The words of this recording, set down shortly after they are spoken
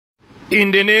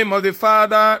In the name of the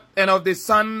Father, and of the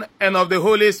Son, and of the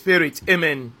Holy Spirit.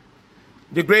 Amen.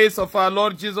 The grace of our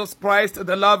Lord Jesus Christ,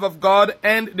 the love of God,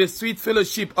 and the sweet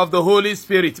fellowship of the Holy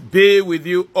Spirit be with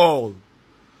you all.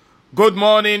 Good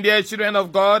morning, dear children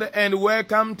of God, and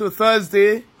welcome to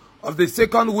Thursday of the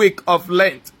second week of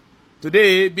Lent.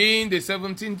 Today, being the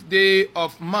 17th day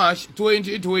of March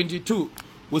 2022,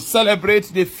 we celebrate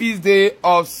the feast day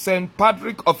of St.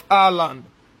 Patrick of Ireland,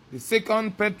 the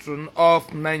second patron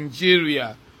of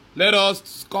Nigeria. Let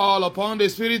us call upon the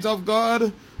Spirit of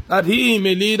God that He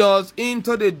may lead us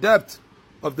into the depth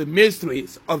of the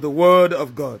mysteries of the Word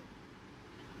of God.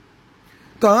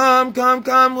 Come, come,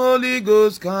 come, Holy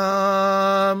Ghost,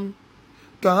 come.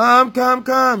 Come, come,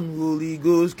 come, Holy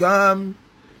Ghost, come.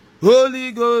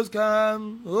 Holy Ghost,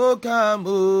 come, oh come,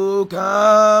 oh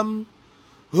come.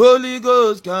 Holy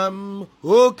Ghost, come,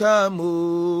 oh come,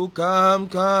 oh come,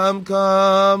 come,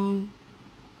 come.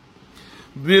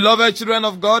 Beloved children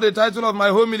of God, the title of my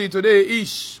homily today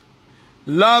is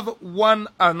Love One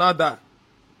Another.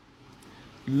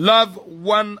 Love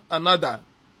one another.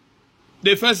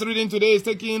 The first reading today is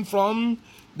taken from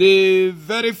the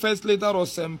very first letter of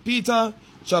St. Peter,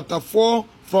 chapter 4,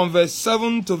 from verse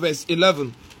 7 to verse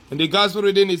 11. And the gospel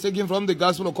reading is taken from the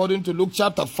gospel according to Luke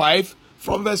chapter 5,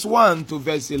 from verse 1 to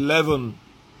verse 11.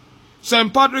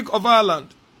 St. Patrick of Ireland.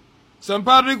 St.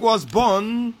 Patrick was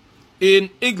born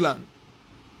in England.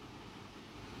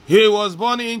 He was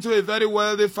born into a very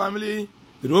wealthy family,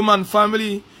 the Roman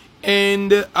family,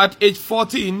 and at age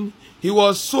 14, he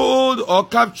was sold or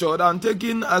captured and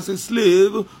taken as a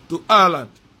slave to Ireland.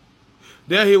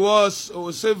 There he was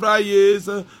several years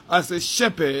as a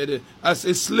shepherd, as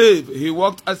a slave. He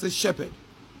worked as a shepherd.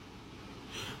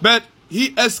 But he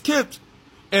escaped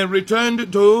and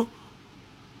returned to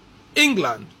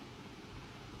England.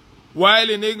 While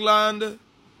in England,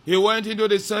 he went into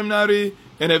the seminary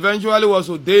and eventually was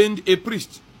ordained a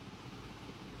priest.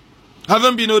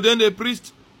 Having been ordained a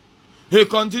priest, he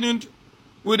continued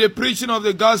with the preaching of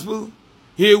the gospel.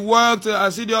 He worked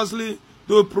assiduously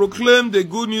to proclaim the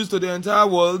good news to the entire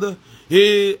world.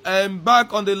 He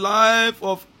embarked on the life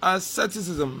of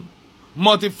asceticism,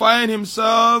 mortifying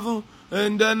himself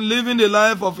and then living the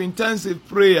life of intensive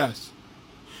prayers.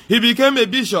 He became a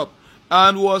bishop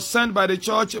and was sent by the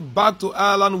church back to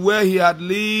Ireland, where he had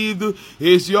lived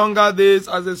his younger days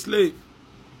as a slave.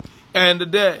 And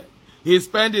there he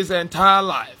spent his entire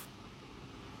life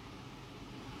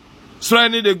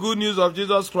spreading the good news of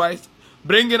Jesus Christ,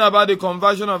 bringing about the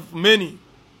conversion of many.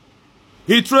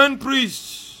 He trained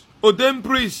priests, ordained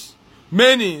priests,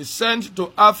 many sent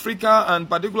to Africa and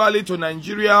particularly to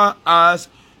Nigeria as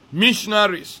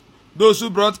missionaries, those who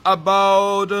brought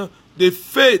about the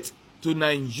faith to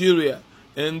Nigeria.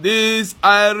 And these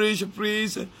Irish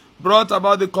priests brought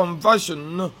about the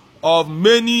conversion of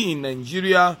many in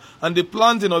Nigeria and the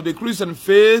planting of the Christian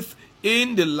faith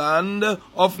in the land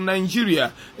of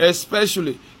Nigeria,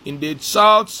 especially in the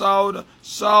south,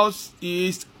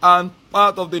 southeast, and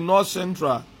part of the north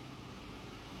central.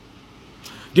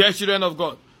 Dear children of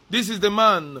God, this is the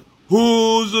man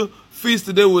whose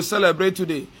feast day we celebrate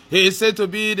today. He is said to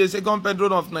be the second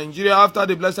patron of Nigeria after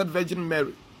the Blessed Virgin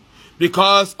Mary,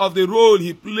 because of the role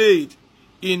he played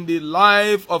in the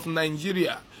life of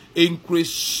Nigeria, in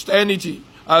Christianity,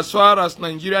 as far as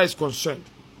Nigeria is concerned.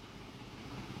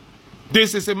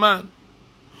 This is a man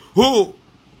who,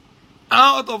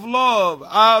 out of love,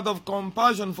 out of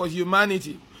compassion for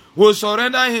humanity, will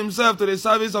surrender himself to the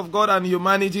service of God and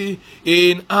humanity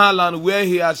in Ireland, where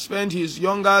he has spent his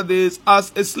younger days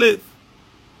as a slave.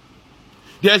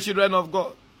 Dear children of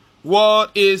God,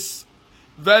 what is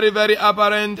very, very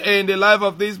apparent in the life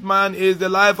of this man is the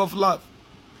life of love.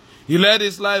 He led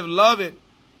his life loving,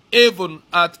 even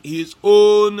at his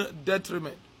own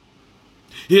detriment.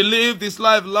 He lived his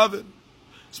life loving,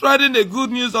 spreading the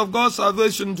good news of God's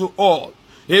salvation to all,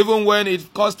 even when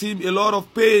it cost him a lot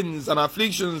of pains and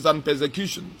afflictions and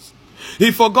persecutions. He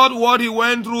forgot what he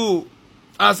went through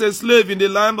as a slave in the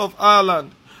land of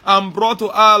Ireland and brought to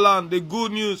Ireland the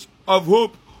good news of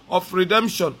hope, of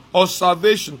redemption, of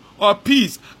salvation, of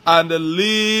peace, and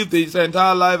lived his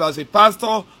entire life as a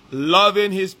pastor,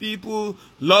 loving his people,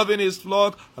 loving his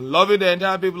flock, and loving the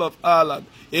entire people of Ireland,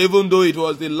 even though it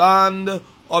was the land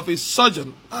of his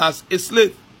sojourn as a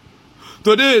slave.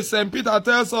 Today, St. Peter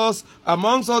tells us,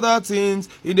 amongst other things,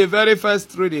 in the very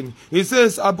first reading, he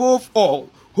says, above all,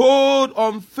 hold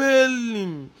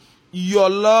unfailing your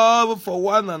love for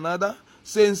one another,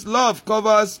 since love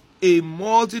covers a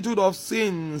multitude of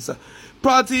sins.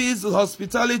 Practice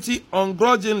hospitality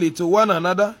ungrudgingly to one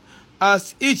another,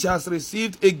 as each has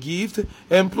received a gift.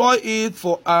 Employ it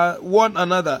for one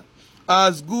another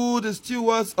as good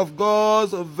stewards of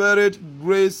God's varied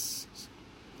grace.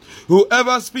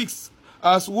 Whoever speaks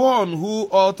as one who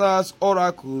utters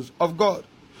oracles of God.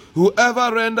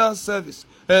 Whoever renders service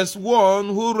as one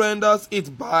who renders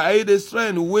it by the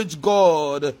strength which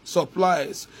God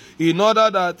supplies, in order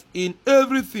that in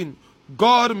everything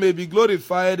God may be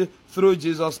glorified through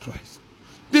Jesus Christ.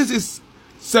 This is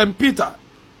St. Peter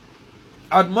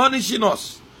admonishing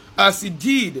us as he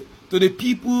did to the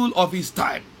people of his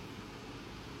time.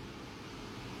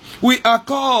 We are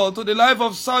called to the life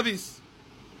of service,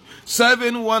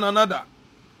 serving one another.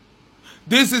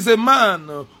 This is a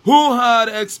man who had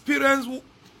experienced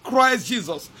Christ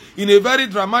Jesus in a very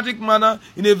dramatic manner,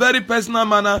 in a very personal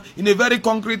manner, in a very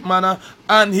concrete manner,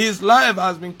 and his life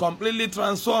has been completely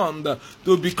transformed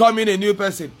to becoming a new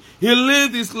person. He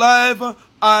lived his life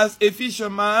as a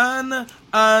fisherman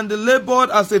and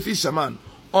labored as a fisherman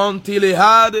until he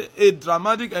had a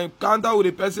dramatic encounter with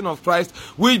the person of Christ,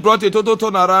 which brought a total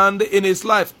turnaround in his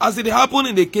life, as it happened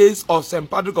in the case of St.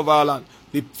 Patrick of Ireland,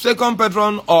 the second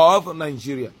patron of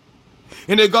Nigeria.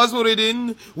 In the gospel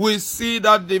reading, we see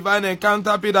that divine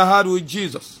encounter Peter had with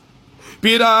Jesus.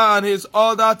 Peter and his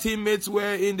other teammates were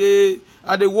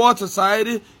at the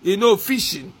waterside,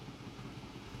 fishing.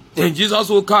 And Jesus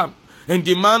will come and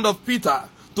demand of Peter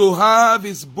to have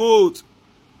his boat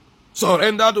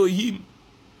surrendered to him.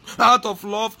 Out of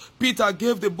love, Peter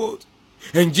gave the boat.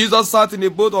 And Jesus sat in the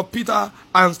boat of Peter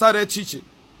and started teaching.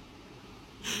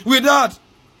 With that,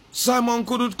 Simon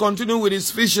couldn't continue with his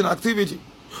fishing activity.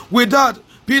 With that,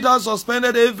 Peter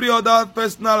suspended every other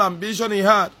personal ambition he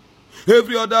had,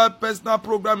 every other personal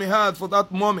program he had for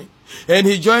that moment. And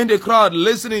he joined the crowd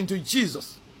listening to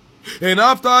Jesus. And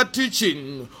after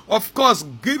teaching, of course,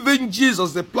 giving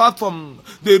Jesus the platform,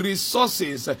 the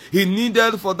resources he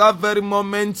needed for that very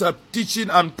moment of teaching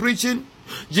and preaching,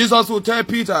 Jesus will tell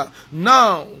Peter,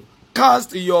 now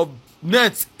cast your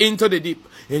nets into the deep.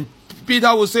 And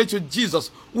Peter will say to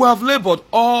Jesus, we have labored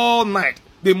all night,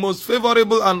 the most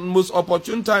favorable and most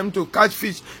opportune time to catch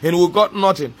fish, and we got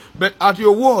nothing. But at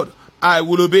your word, I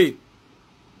will obey.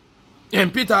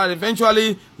 And Peter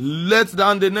eventually let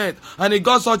down the net, and he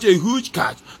got such a huge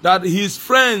catch that his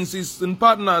friends, his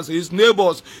partners, his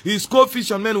neighbors, his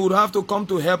co-fishermen would have to come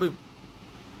to help him.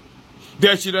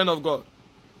 Dear children of God,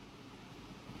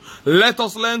 let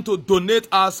us learn to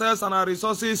donate ourselves and our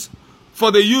resources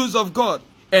for the use of God.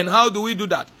 And how do we do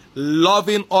that?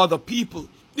 Loving other people.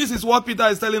 This is what Peter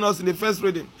is telling us in the first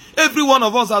reading. Every one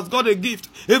of us has got a gift.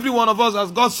 Every one of us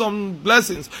has got some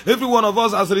blessings. Every one of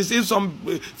us has received some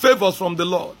favors from the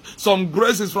Lord, some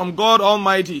graces from God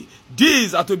Almighty.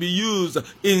 These are to be used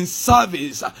in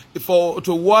service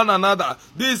to one another.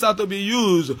 These are to be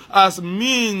used as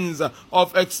means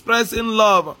of expressing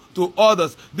love to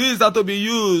others. These are to be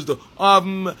used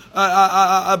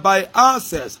by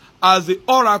ourselves as the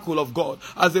oracle of God,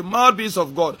 as the mouthpiece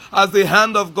of God, as the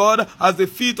hand of God, as the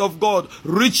feet of God,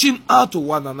 reaching out to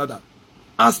one another,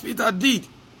 as Peter did,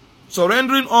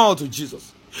 surrendering all to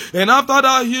Jesus. And after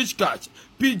that huge catch,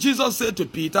 Jesus said to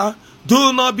Peter,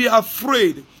 do not be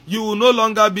afraid. You will no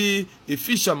longer be a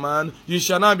fisherman. You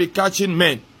shall now be catching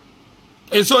men.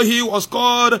 And so he was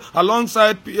called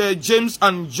alongside James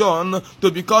and John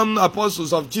to become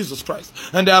apostles of Jesus Christ.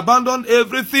 And they abandoned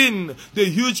everything, the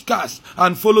huge catch,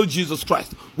 and followed Jesus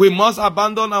Christ. We must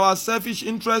abandon our selfish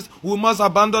interest. We must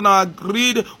abandon our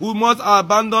greed. We must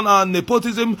abandon our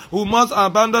nepotism. We must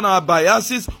abandon our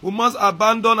biases. We must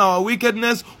abandon our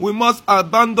wickedness. We must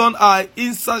abandon our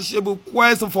insatiable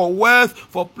quest for wealth,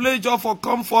 for pleasure, for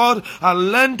comfort,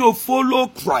 and learn to follow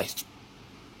Christ.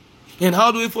 And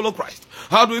how do we follow Christ?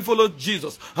 How do we follow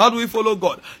Jesus? How do we follow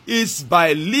God? It's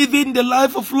by living the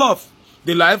life of love,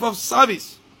 the life of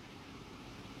service.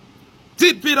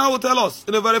 See, Peter will tell us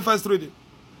in the very first reading,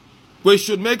 we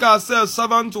should make ourselves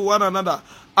servants to one another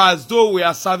as though we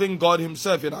are serving God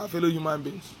himself in our fellow human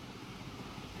beings.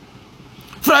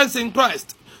 Friends in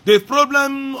Christ, the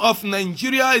problem of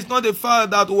Nigeria is not the fact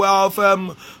that we have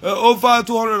over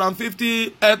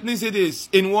 250 ethnicities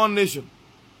in one nation.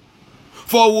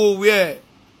 For we were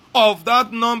of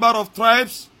that number of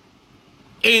tribes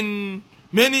in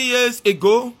many years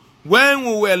ago, when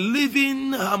we were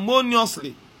living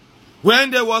harmoniously,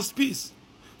 when there was peace,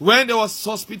 when there was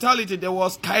hospitality, there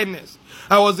was kindness.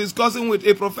 I was discussing with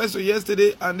a professor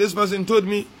yesterday, and this person told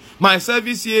me, my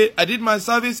service here, I did my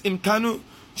service in Kano.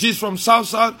 She's from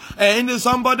South, and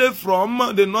somebody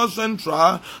from the North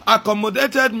Central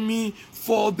accommodated me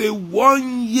for the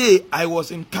 1 year I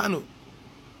was in Kano.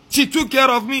 She took care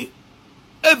of me.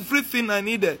 Everything I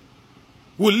needed.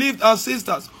 We lived as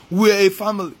sisters. We were a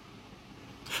family.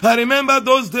 I remember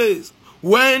those days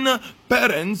when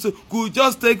parents could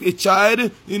just take a child,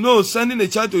 sending a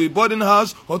child to a boarding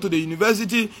house or to the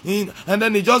university, and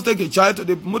then they just take a child to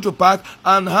the motor park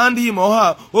and hand him or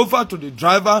her over to the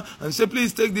driver and say,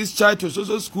 please take this child to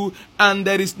social school, and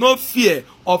there is no fear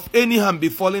of any harm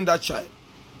befalling that child.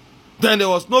 Then there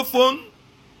was no phone,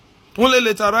 only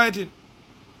letter writing.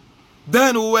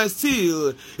 Then we were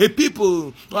still a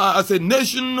people, as a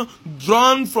nation,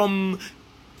 drawn from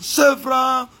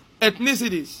several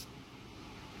ethnicities.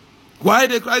 Why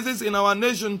the crisis in our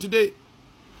nation today?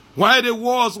 Why the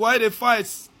wars? Why the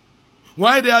fights?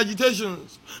 Why the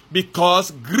agitations? Because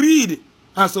greed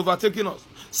has overtaken us.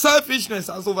 Selfishness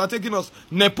has overtaken us.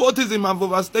 Nepotism has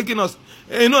overtaken us.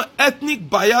 Ethnic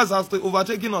bias has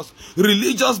overtaken us.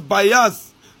 Religious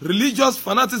bias, religious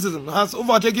fanaticism has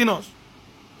overtaken us.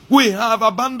 We have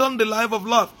abandoned the life of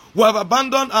love. We have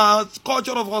abandoned our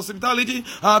culture of hospitality,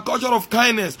 our culture of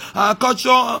kindness, our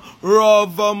culture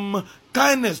of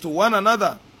kindness to one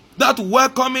another. That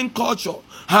welcoming culture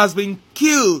has been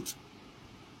killed.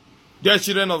 Dear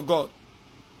children of God,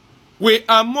 we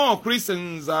are more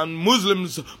Christians and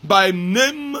Muslims by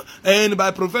name and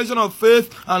by profession of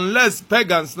faith, and less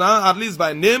pagans now, at least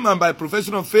by name and by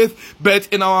profession of faith. But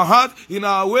in our heart, in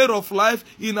our way of life,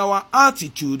 in our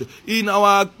attitude, in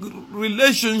our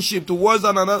relationship towards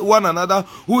one another,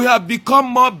 we have become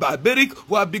more barbaric,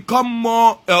 we have become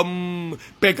more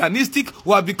paganistic,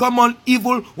 we have become more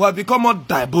evil, we have become more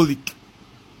diabolic.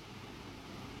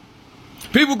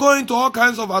 People going to all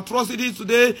kinds of atrocities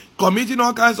today, committing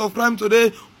all kinds of crime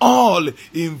today, all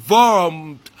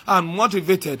involved and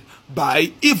motivated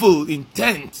by evil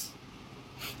intent.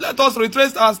 Let us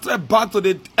retrace our step back to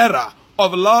the era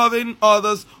of loving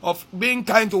others, of being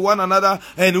kind to one another,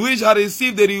 and we shall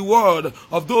receive the reward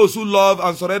of those who love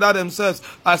and surrender themselves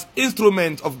as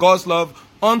instruments of God's love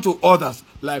unto others.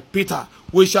 Like Peter,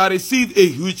 we shall receive a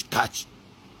huge catch.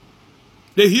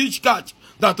 The huge catch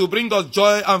that will bring us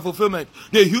joy and fulfillment.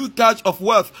 The huge catch of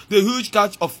wealth, the huge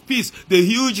catch of peace, the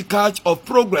huge catch of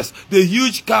progress, the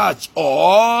huge catch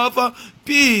of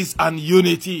peace and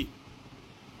unity.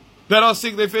 Let us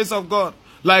seek the face of God.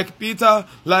 Like Peter,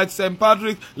 like St.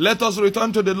 Patrick, let us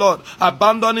return to the Lord,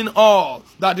 abandoning all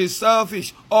that is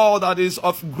selfish, all that is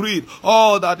of greed,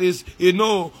 all that is,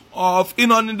 of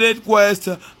inordinate quest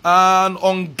and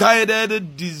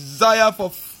unguided desire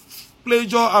for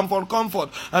pleasure and for comfort,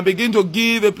 and begin to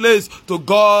give a place to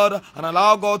God and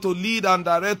allow God to lead and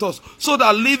direct us, so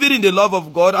that living in the love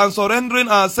of God and surrendering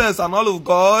ourselves and all of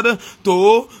God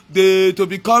to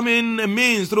becoming a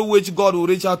means through which God will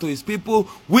reach out to his people,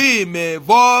 we may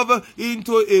evolve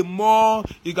into a more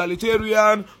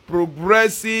egalitarian,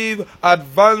 progressive,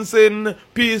 advancing,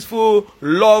 peaceful,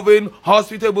 loving,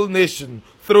 hospitable nation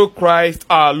through Christ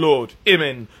our Lord.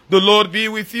 Amen. The Lord be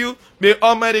with you. May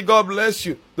Almighty God bless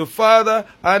you, the Father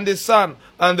and the Son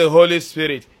and the Holy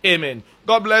Spirit. Amen.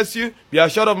 God bless you. Be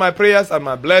assured of my prayers and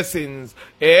my blessings.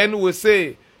 And we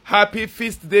say, happy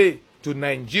feast day to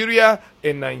Nigeria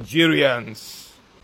and Nigerians.